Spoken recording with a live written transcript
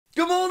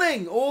Good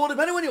morning, or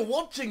depending when you're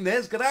watching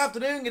this, good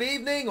afternoon, good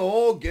evening,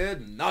 or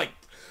good night.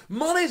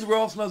 My name's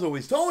Ross, and as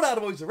always told, out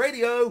of voice of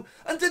radio,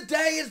 and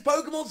today is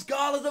Pokemon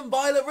Scarlet and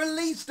Violet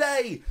release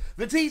day.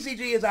 The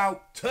TCG is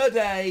out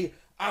today,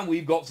 and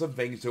we've got some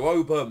things to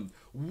open.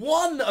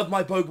 One of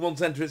my Pokemon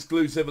Center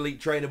exclusive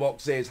Elite Trainer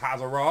boxes has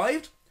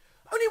arrived.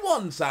 Only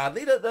one,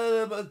 sadly.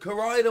 The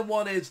Koraidon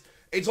one it's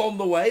on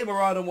the way.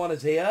 Miraidon one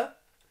is here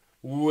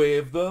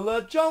with the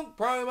LeChonk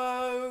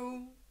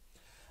promo.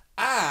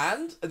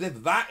 And as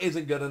if that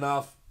isn't good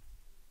enough,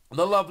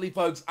 the lovely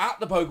folks at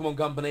the Pokemon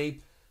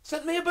Company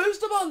sent me a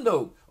booster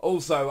bundle.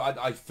 Also,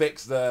 I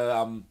fixed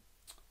the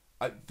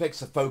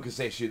focus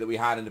issue that we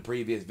had in the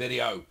previous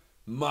video.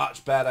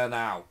 Much better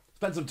now.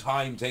 Spent some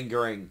time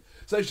tinkering.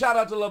 So shout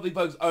out to the lovely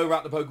folks over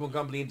at the Pokemon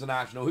Company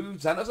International who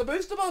sent us a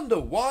booster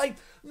bundle. Why?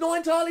 Not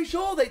entirely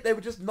sure. They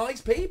were just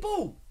nice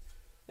people.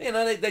 You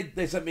know,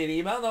 they sent me an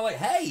email and they're like,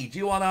 hey, do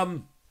you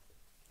want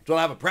to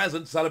have a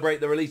present to celebrate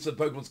the release of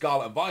Pokemon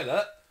Scarlet and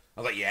Violet? I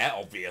was like, yeah,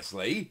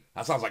 obviously.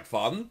 That sounds like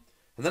fun.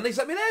 And then they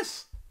sent me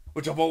this,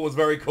 which I thought was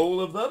very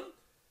cool of them.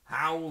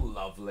 How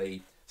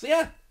lovely. So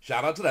yeah,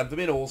 shout out to them for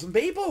being awesome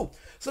people.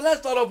 So let's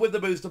start off with the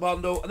booster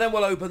bundle, and then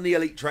we'll open the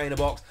Elite Trainer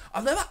box.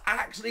 I've never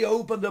actually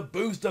opened a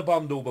booster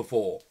bundle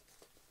before.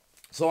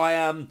 So I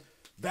am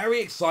very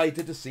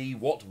excited to see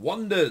what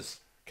wonders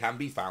can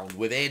be found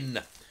within.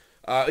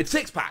 It's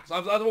 6 packs.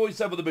 I've always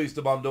said with the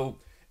booster bundle,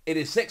 it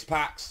is 6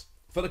 packs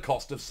for the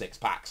cost of 6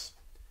 packs.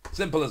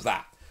 Simple as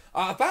that.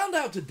 I found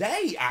out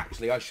today,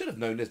 actually, I should have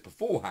known this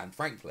beforehand,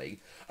 frankly.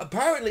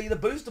 Apparently, the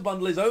booster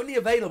bundle is only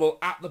available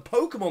at the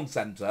Pokemon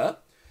Center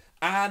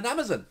and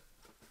Amazon.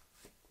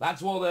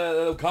 That's what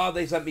the card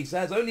they sent me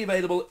says, only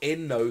available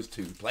in those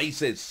 2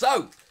 places.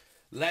 So,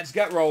 let's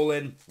get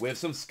rolling with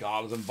some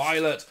Scarlet and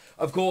Violet.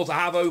 Of course, I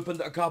have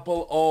opened a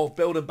couple of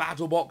Build and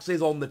Battle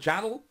boxes on the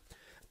channel,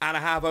 and I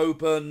have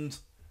opened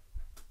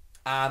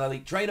an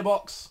Elite Trainer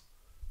box.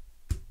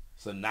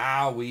 So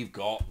now we've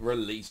got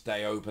release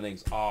day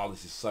openings. Oh,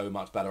 this is so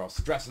much better. I was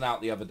stressing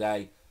out the other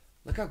day.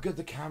 Look how good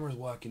the camera's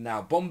working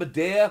now.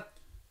 Bombardier,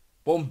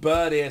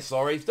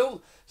 sorry.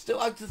 Still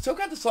got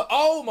to...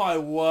 Oh, my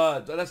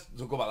word. Let's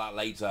talk about that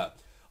later.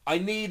 I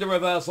need a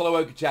reverse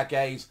holo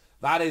Okachekes.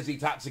 That is the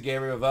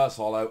Tatsugiri reverse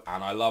holo,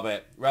 and I love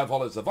it. Rev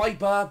holo's the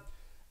Viper,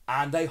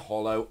 and a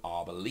holo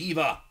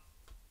Arboliva.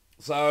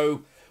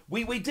 So,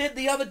 we did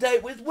the other day.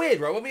 It was weird,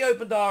 right? When we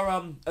opened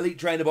our Elite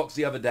Trainer box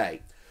the other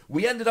day,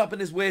 we ended up in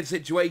this weird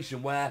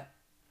situation where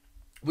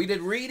we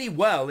did really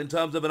well in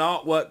terms of an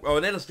artwork or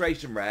an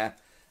illustration rare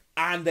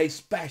and a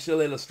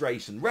special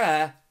illustration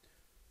rare,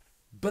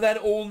 but then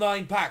all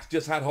 9 packs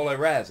just had holo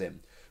rares in.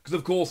 Because,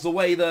 of course, the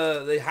way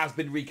it has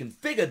been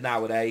reconfigured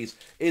nowadays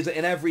is that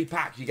in every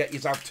pack you get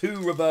yourself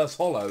 2 reverse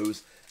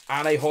holos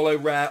and a holo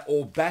rare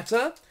or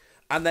better.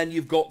 And then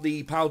you've got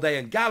the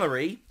Paldean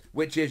Gallery,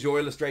 which is your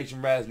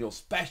illustration rares and your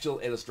special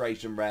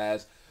illustration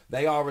rares.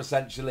 They are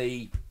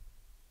essentially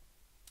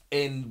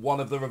in one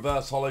of the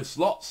reverse holo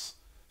slots.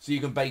 So you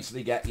can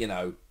basically get, you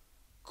know,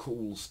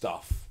 cool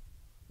stuff.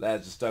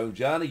 There's the Stone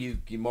Journey,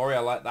 Yukimori, I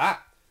like that.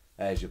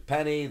 There's your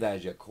Penny,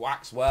 there's your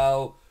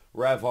Quaxwell,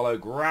 Rev Holo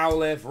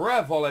Growlithe,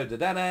 Rev Holo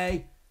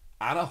Dedenne,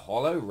 and a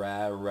holo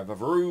rare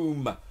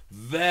Revavroom.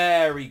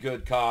 Very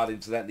good card,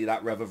 incidentally,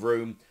 that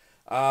Revavroom.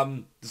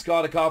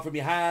 Discard a card from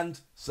your hand,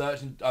 search,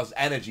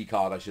 energy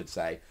card, I should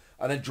say,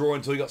 and then draw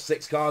until you got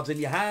 6 cards in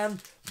your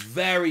hand.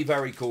 Very,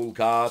 very cool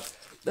card.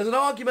 There's an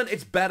argument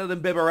it's better than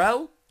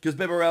Bibarel, because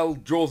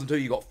Bibarel draws until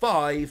you got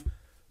 5,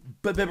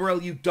 but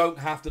Bibarel you don't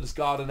have to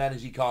discard an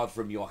energy card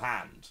from your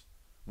hand.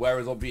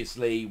 Whereas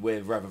obviously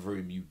with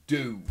Revavroom you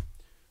do.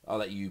 I'll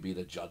let you be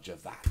the judge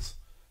of that.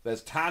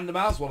 There's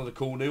Tandemaus, one of the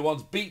cool new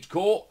ones. Beach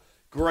Court,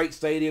 great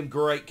stadium,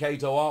 great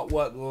Kato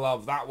artwork,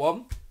 love that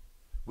one.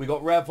 We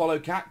got Rev Holo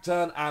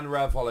Cacturn and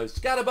Rev Holo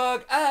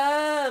Scatterbug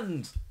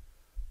and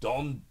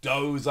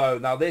Dondozo.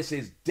 Now this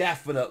is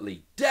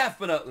definitely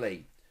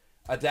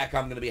a deck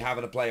I'm going to be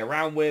having to play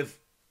around with.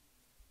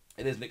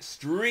 It is an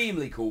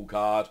extremely cool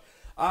card.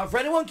 For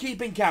anyone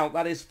keeping count,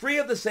 that is 3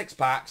 of the 6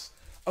 packs,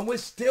 and we're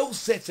still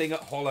sitting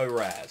at holo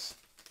rares.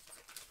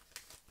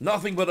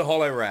 Nothing but a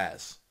holo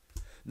rares.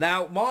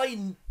 Now,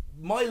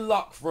 my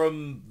luck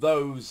from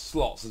those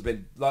slots has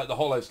been, like the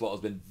holo slot, has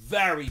been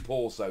very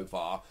poor so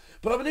far,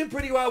 but I've been doing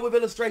pretty well with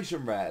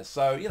illustration rares.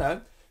 So, you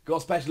know, got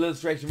a special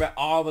illustration rare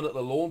Arvin at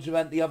the launch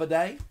event the other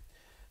day,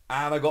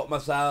 and I got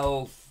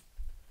myself,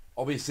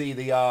 obviously,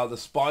 the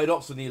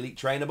Spidops from the Elite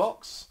Trainer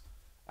box.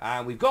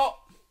 And we've got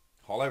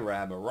holo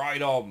rare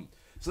Miraidon.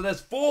 So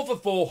there's 4 for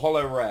 4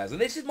 holo rares.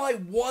 And this is my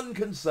one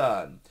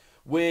concern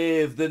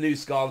with the new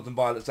Scarlet and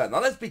Violet set.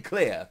 Now, let's be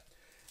clear.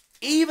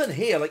 Even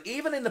here, like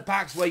even in the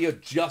packs where you're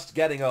just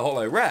getting a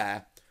holo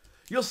rare,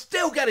 you're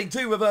still getting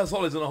 2 reverse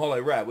holos and a holo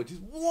rare, which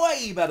is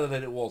way better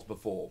than it was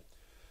before.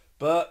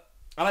 But,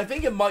 and I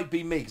think it might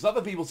be me, because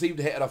other people seem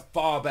to hit at a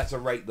far better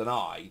rate than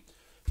I.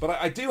 But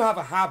I do have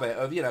a habit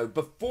of, you know,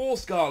 before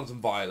Scarlet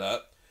and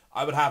Violet,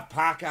 I would have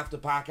pack after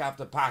pack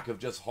after pack of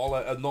just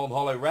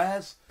non-holo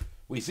rares.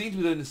 We seem to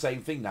be doing the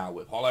same thing now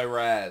with holo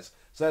rares.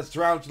 So there's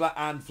Tarantula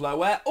and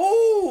Floette.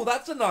 Oh,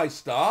 that's a nice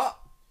start.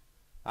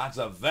 That's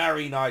a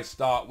very nice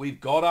start. We've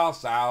got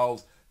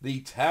ourselves the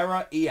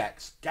Terra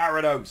EX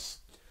Gyarados.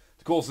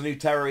 Of course, the new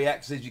Terra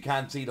EXs, you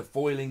can see the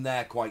foiling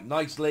there quite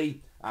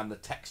nicely, and the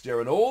texture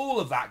and all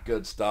of that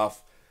good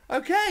stuff.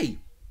 Okay,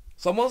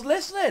 someone's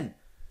listening.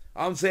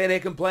 I'm sitting here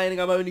complaining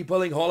I'm only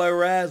pulling holo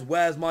rares.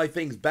 Where's my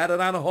things better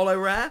than a holo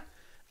rare?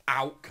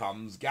 Out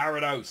comes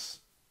Gyarados.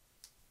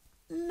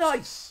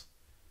 Nice.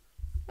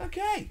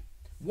 Okay,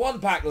 one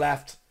pack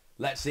left.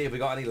 Let's see if we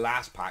got any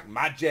last pack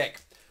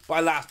magic. By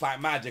last pack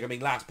magic, I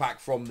mean last pack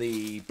from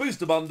the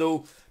booster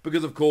bundle,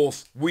 because of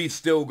course we've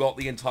still got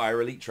the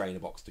entire Elite Trainer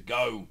box to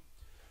go.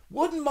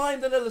 Wouldn't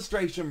mind an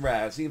illustration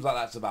rare. Seems like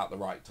that's about the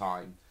right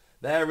time.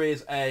 There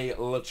is a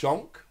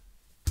Lechonk.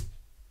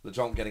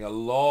 Lechonk getting a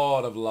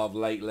lot of love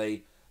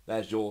lately.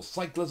 There's your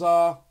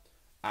Cyclizar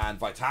and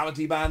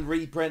Vitality Band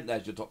reprint.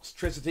 There's your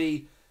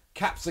Toxtricity,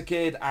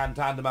 Capsakid and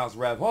Tandemaus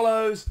Rev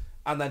Holos,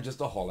 and then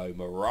just a holo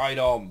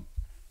Miraidon.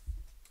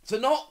 So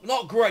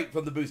not great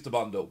from the booster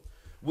bundle.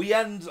 We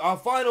end, our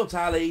final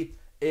tally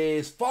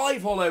is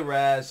 5 holo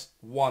rares,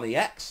 1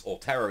 EX, or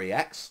Terra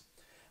EX,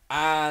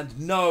 and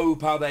no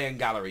Paldean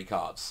Gallery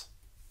cards.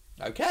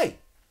 Okay.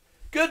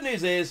 Good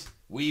news is,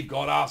 we've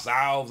got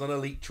ourselves an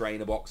Elite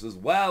Trainer box as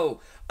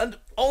well. And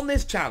on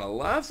this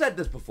channel, I've said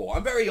this before,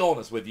 I'm very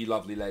honest with you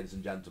lovely ladies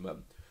and gentlemen.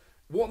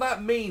 What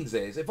that means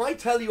is, if I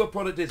tell you a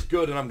product is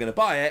good and I'm going to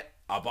buy it,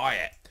 I'll buy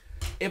it.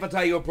 If I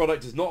tell you a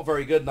product is not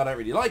very good and I don't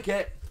really like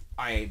it,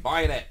 I ain't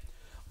buying it.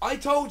 I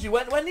told you,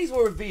 when these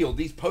were revealed,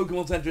 these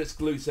Pokemon Center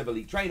exclusive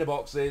Elite Trainer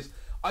boxes,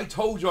 I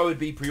told you I would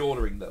be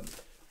pre-ordering them.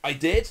 I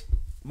did.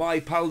 My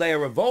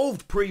Paldea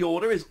Evolved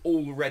pre-order is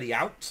already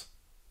out.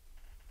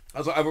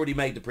 I've already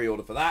made the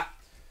pre-order for that.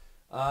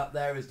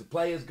 There is the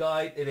player's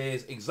guide. It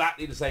is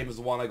exactly the same as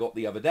the one I got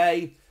the other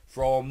day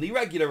from the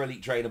regular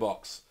Elite Trainer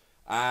box.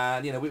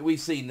 And, you know, we've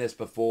seen this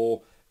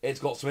before.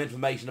 It's got some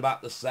information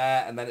about the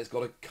set, and then it's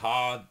got a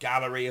card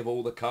gallery of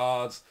all the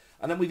cards.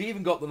 And then we've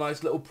even got the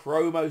nice little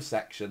promo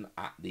section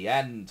at the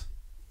end.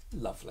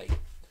 Lovely.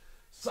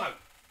 So,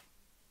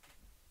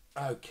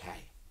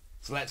 okay.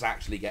 So let's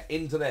actually get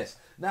into this.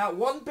 Now,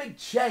 one big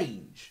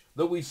change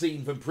that we've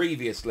seen from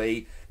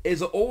previously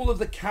is that all of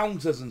the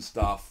counters and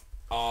stuff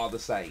are the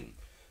same.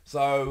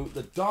 So,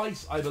 the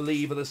dice, I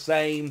believe, are the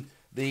same.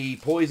 The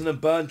poison and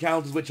burn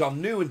counters, which are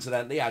new,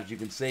 incidentally, as you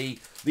can see,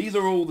 these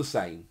are all the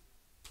same.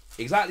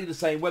 Exactly the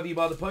same. Whether you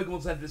buy the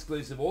Pokemon Center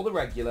exclusive or the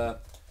regular,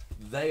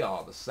 they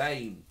are the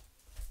same.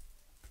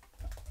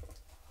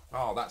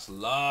 Oh, that's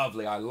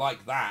lovely. I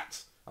like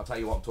that. I'll tell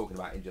you what I'm talking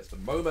about in just a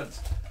moment.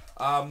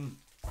 And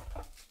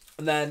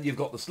then you've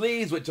got the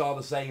sleeves, which are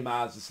the same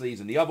as the sleeves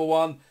in the other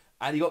one.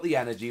 And you've got the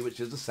energy, which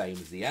is the same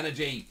as the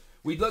energy.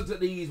 We looked at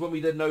these when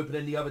we did an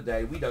opening the other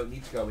day. We don't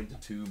need to go into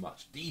too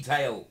much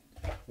detail.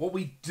 What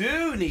we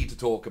do need to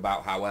talk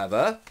about,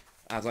 however,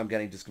 as I'm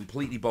getting just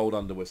completely bowled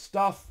under with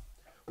stuff,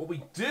 what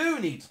we do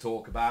need to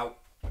talk about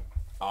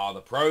are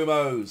the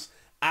promos.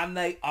 And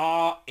they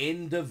are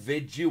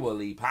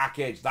individually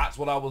packaged. That's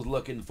what I was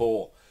looking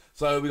for.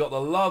 So we got the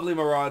lovely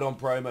Miraidon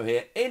promo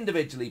here,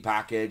 individually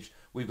packaged.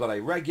 We've got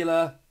a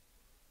regular,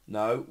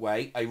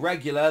 a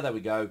regular, there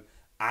we go,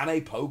 and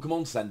a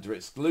Pokemon Center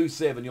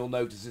exclusive. And you'll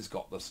notice it's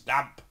got the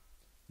stamp.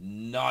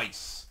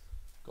 Nice.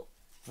 Got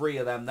 3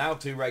 of them now,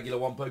 2 regular,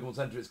 1 Pokemon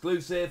Center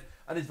exclusive.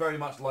 And it's very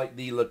much like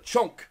the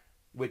Lechonk,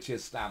 which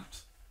is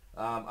stamped.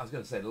 I was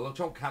going to say, the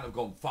Lechonk can't have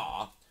gone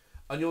far.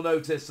 And you'll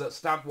notice that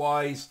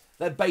stamp-wise,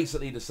 they're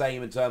basically the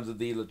same in terms of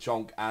the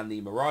Lechonk and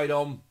the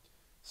Miraidon.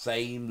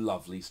 Same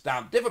lovely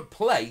stamp. Different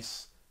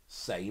place,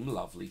 same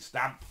lovely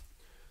stamp.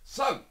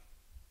 So,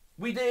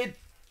 we did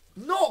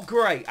not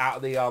great out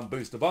of the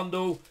booster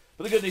bundle.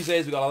 But the good news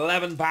is we've got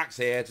 11 packs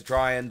here to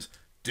try and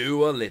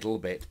do a little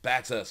bit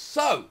better.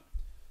 So,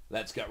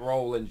 let's get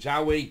rolling,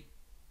 shall we?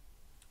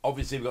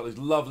 Obviously, we've got this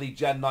lovely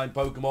Gen 9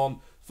 Pokemon.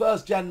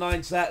 First Gen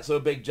 9 set, so a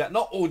big Gen...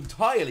 Not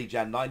entirely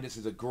Gen 9. This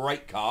is a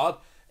great card.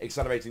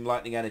 Accelerating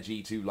Lightning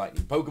Energy to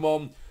Lightning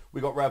Pokemon.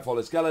 We got Rev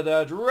Holo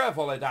Skeledirge, Rev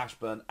Holo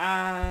Dashburn,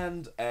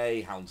 and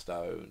a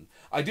Houndstone.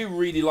 I do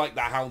really like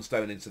that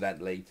Houndstone,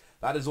 incidentally.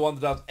 That is the one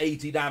that does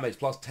 80 damage,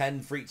 plus 10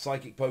 Freak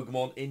Psychic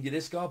Pokemon in your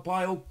discard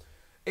pile.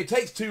 It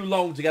takes too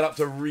long to get up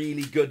to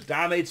really good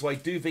damage, so I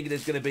do think it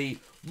is going to be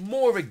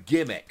more of a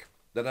gimmick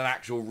than an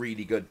actual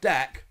really good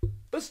deck.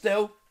 But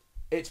still,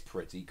 it's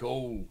pretty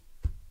cool.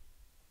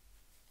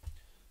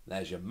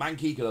 There's your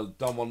Mankey, could have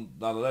done one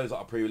of those that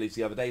I pre-released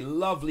the other day.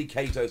 Lovely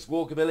Kato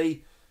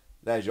Squawkabilly.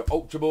 There's your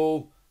Ultra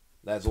Ball.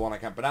 There's the one I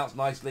can't pronounce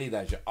nicely.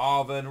 There's your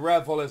Arven,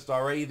 Rev Holo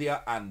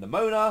Staravia, and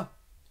Nemona.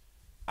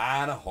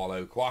 And a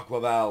Holo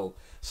Quaquavel.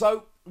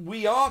 So,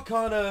 we are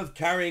kind of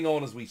carrying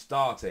on as we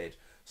started.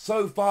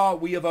 So far,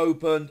 we have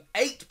opened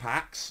 8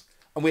 packs.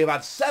 And we have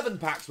had 7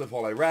 packs with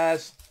Holo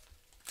Rares.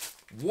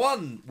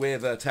 1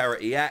 with a Terra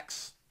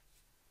EX.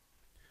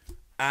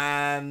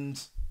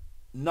 And...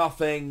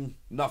 Nothing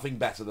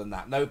better than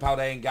that. No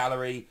Paldean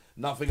Gallery,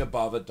 nothing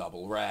above a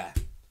double rare.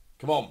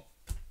 Come on,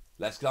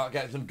 let's start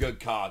getting some good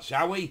cards,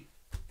 shall we?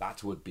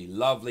 That would be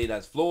lovely.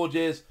 There's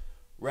Florges,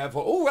 Rev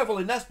Holo. Oh, Rev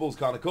Holo Nest Ball's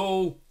kind of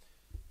cool.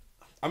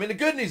 I mean, the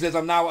good news is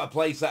I'm now at a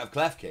playset of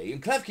Klefki,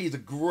 and Klefki is a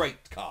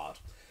great card.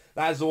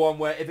 That is the one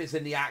where if it's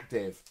in the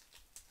active,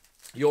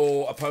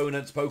 your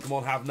opponent's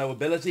Pokemon have no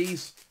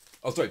abilities.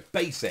 Oh, sorry,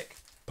 basic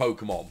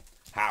Pokemon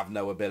have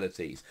no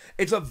abilities.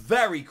 It's a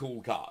very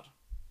cool card.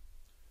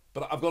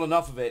 But I've got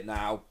enough of it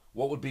now.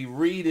 What would be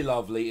really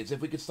lovely is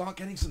if we could start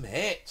getting some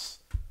hits.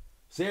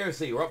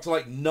 Seriously, we're up to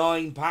like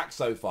 9 packs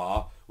so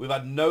far. We've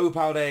had no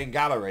Paldean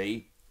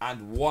Gallery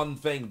and one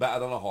thing better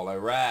than a holo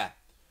rare.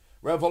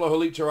 Red Holo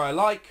Holucha I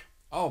like.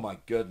 Oh my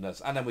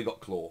goodness. And then we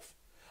got Clorf.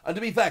 And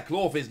to be fair,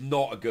 Clorf is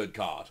not a good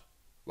card.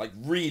 Like,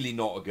 really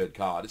not a good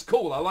card. It's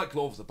cool. I like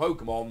Clorf as a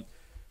Pokemon,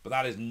 but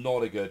that is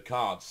not a good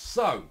card.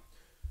 So,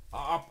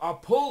 our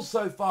pulls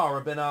so far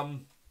have been,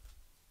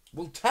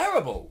 well,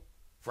 terrible.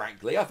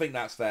 Frankly, I think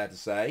that's fair to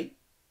say.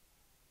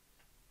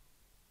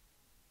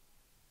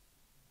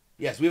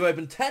 Yes, we've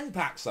opened 10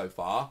 packs so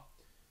far.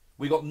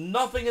 We got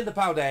nothing in the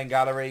Paldean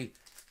Gallery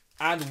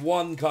and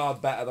one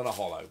card better than a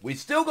holo. We've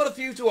still got a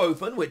few to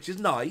open, which is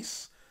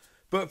nice.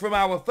 But from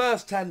our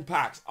first 10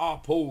 packs, our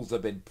pulls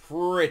have been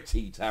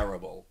pretty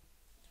terrible.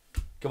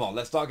 Come on,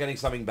 let's start getting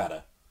something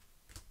better.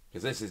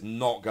 Because this is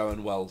not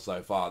going well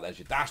so far. There's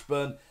your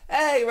Dashburn.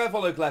 Hey, Red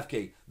Holo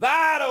Klefki.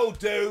 That'll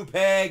do,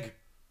 pig.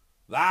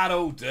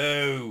 That'll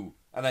do.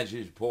 And then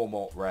she's poor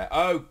Mort Rare.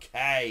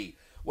 Okay.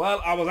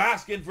 Well, I was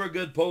asking for a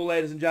good pull,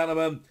 ladies and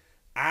gentlemen.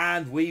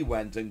 And we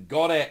went and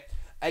got it.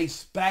 A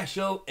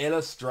special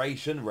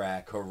illustration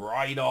rare,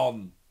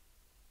 Koraidon.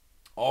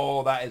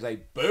 Oh, that is a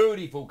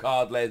beautiful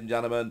card, ladies and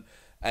gentlemen.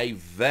 A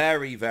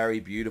very, very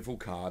beautiful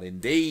card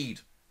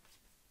indeed.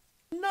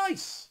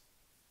 Nice.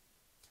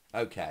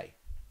 Okay.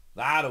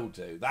 That'll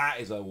do. That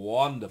is a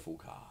wonderful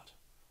card.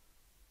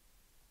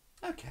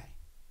 Okay.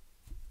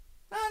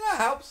 That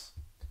helps.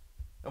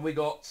 And we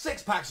got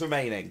 6 packs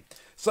remaining.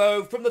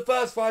 So, from the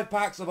first 5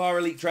 packs of our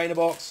Elite Trainer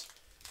box,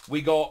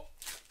 we got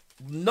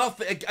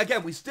nothing.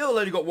 Again, we still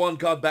only got one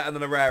card better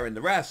than a rare in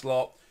the rare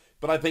slot,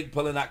 but I think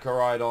pulling that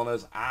Koraidon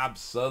has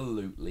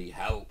absolutely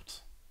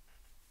helped.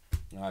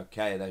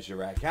 Okay, there's your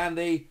Rare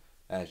Candy.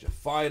 There's your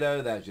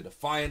Fido. There's your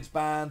Defiance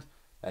Band.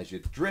 There's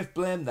your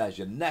Drifblim. There's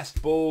your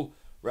Nest Ball.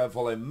 Red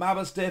Holo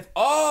Mabastiff.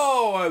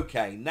 Oh,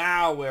 okay.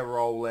 Now we're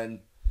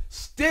rolling.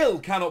 Still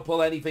cannot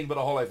pull anything but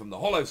a holo from the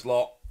holo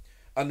slot.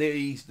 And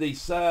the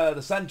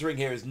centering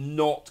here is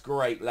not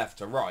great left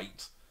to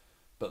right.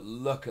 But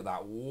look at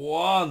that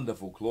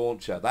wonderful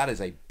Clauncher. That is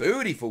a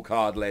beautiful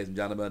card, ladies and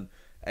gentlemen.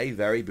 A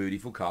very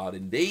beautiful card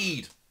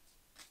indeed.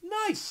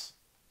 Nice.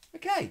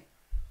 Okay.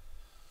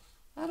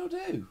 That'll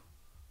do.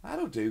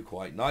 That'll do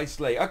quite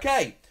nicely.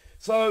 Okay.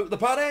 So the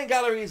Paldean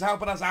Gallery is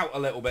helping us out a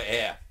little bit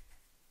here.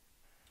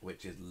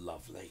 Which is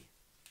lovely.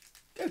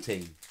 Go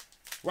team.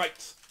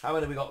 Right. How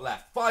many have we got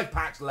left? 5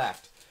 packs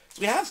left.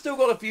 We have still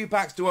got a few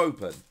packs to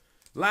open.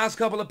 Last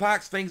couple of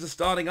packs, things are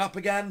starting up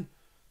again.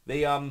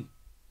 The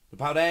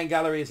Paldean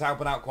Gallery is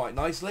helping out quite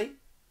nicely.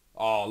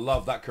 Oh,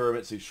 love that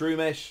Kurimitsu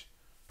Shroomish.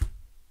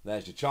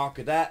 There's your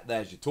Charcadet.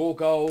 There's your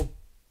Torkoal.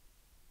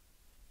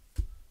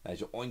 There's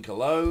your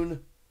Oinkologne.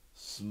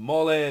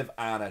 Smoliv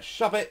and a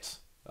Shuppet.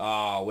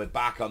 Oh, we're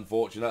back,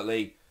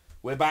 unfortunately.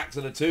 We're back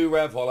to the 2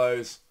 Rev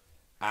Holos.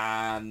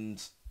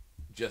 And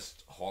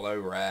just holo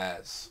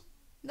rares.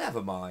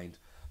 Never mind.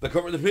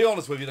 To be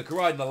honest with you, the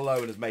Koraidon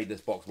alone has made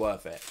this box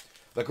worth it.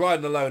 The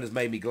Koraidon alone has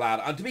made me glad.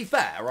 And to be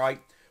fair,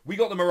 right, we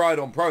got the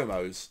Miraidon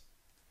promos.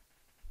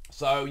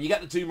 So you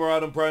get the 2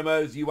 Miraidon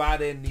promos, you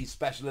add in the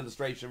special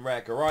illustration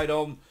rare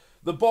Koraidon.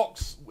 The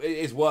box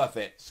is worth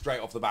it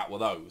straight off the bat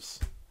with those.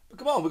 But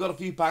come on, we've got a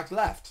few packs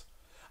left.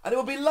 And it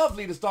would be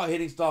lovely to start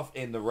hitting stuff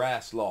in the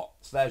rare slot.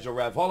 So there's your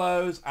Rev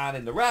Holos, and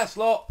in the rare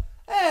slot,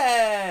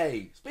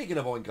 hey! Speaking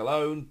of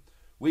Oinkologne,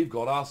 we've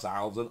got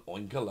ourselves an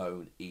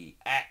Oinkologne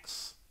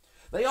EX.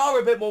 They are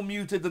a bit more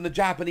muted than the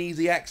Japanese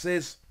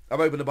EXs. I've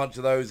opened a bunch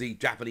of those, the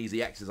Japanese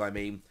EXs I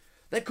mean.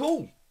 They're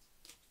cool.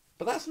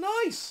 But that's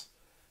nice.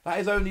 That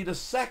is only the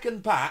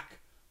 2nd pack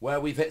where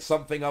we've hit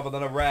something other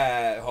than a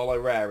rare, holo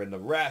rare in the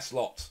rare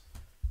slot.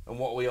 And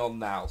what are we on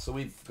now? So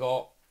we've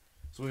got,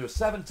 so we were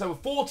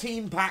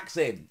 14 packs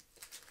in.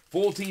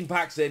 14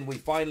 packs in, we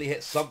finally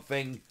hit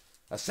something,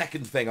 a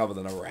 2nd thing other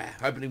than a rare.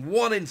 Opening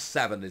 1 in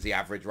 7 is the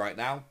average right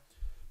now.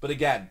 But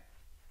again,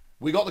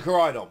 we got the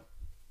Koraidon.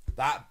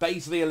 That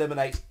basically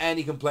eliminates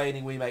any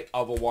complaining we may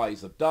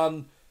otherwise have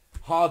done.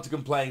 Hard to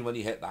complain when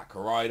you hit that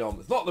Koraidon.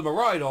 It's not the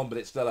Miraidon, but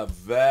it's still a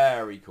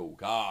very cool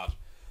card.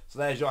 So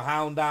there's your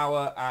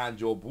Houndour and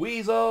your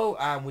Buizel,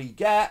 and we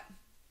get,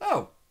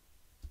 oh,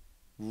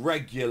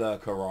 regular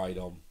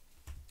Koraidon.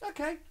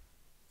 Okay.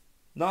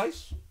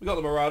 Nice. We got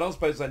the Miraidon.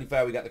 Suppose it's only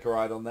fair we get the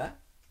Koraidon there.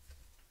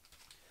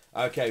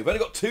 Okay, we've only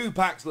got 2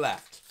 packs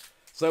left.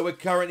 So we're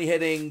currently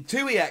hitting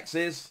 2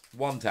 EXs,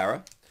 1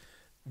 Terra,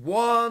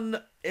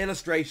 1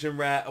 illustration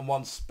rare, and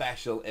 1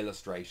 special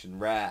illustration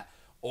rare.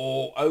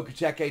 Or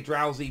Okacheke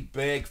Drowsy,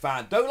 big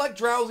fan. Don't like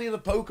Drowsy as a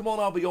Pokemon,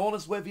 I'll be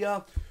honest with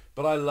you.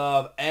 But I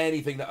love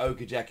anything that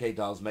Okacheke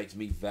does. Makes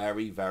me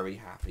very, very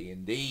happy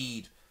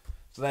indeed.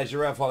 So there's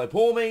your Rev Holo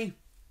Pawmi,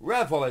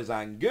 Rev Holo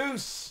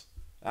Zangoose.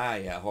 Ah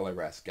yeah, Holo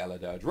Rare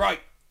Skeledirge.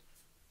 Right.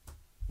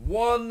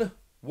 1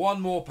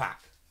 One more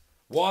pack.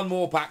 One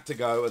more pack to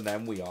go, and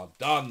then we are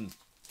done.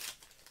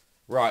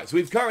 Right, so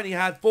we've currently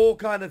had 4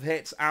 kind of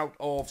hits out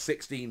of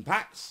 16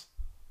 packs.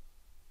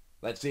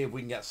 Let's see if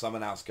we can get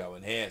something else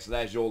going here. So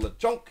there's your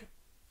Lechonk.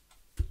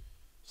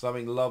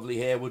 Something lovely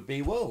here would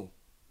be, well,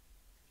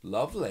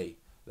 lovely.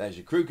 There's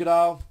your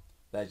Crocodile.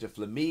 There's your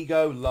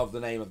Flamigo. Love the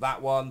name of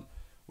that one.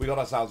 We got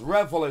ourselves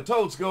Red Follow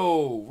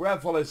Toadskull.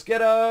 Red Follow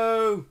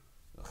Skiddo.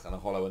 And a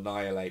Hollow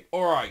Annihilate.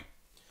 Alright.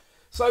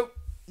 So,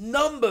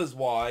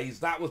 numbers-wise,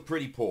 that was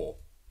pretty poor.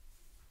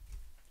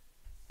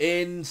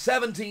 In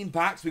 17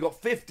 packs, we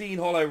got 15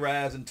 Holo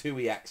Rares and 2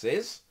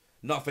 EXs.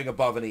 Nothing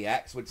above an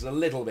EX, which is a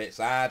little bit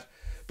sad.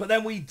 But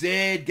then we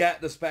did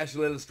get the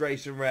Special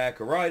Illustration Rare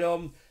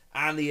Koraidon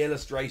and the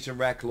Illustration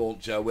Rare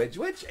Launcher, which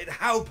it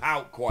helped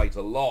out quite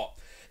a lot.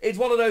 It's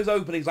one of those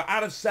openings that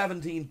out of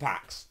 17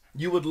 packs,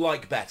 you would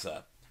like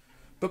better.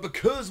 But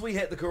because we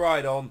hit the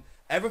Koraidon,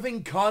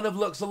 everything kind of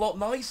looks a lot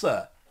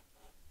nicer,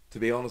 to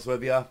be honest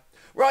with you.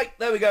 Right,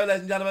 there we go, ladies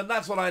and gentlemen.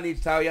 That's what I need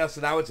to tell you.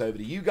 So now it's over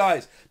to you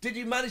guys. Did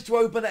you manage to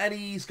open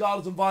any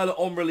Scarlet and Violet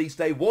on release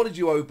day? What did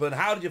you open?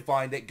 How did you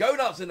find it? Go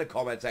nuts in the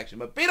comment section,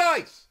 but be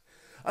nice.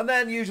 And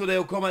then, usual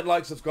deal, comment,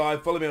 like,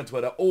 subscribe, follow me on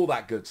Twitter, all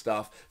that good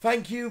stuff.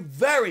 Thank you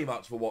very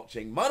much for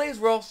watching. My name's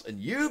Ross, and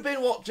you've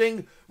been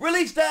watching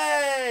Release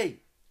Day!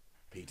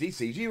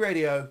 PTCG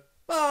Radio.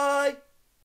 Bye!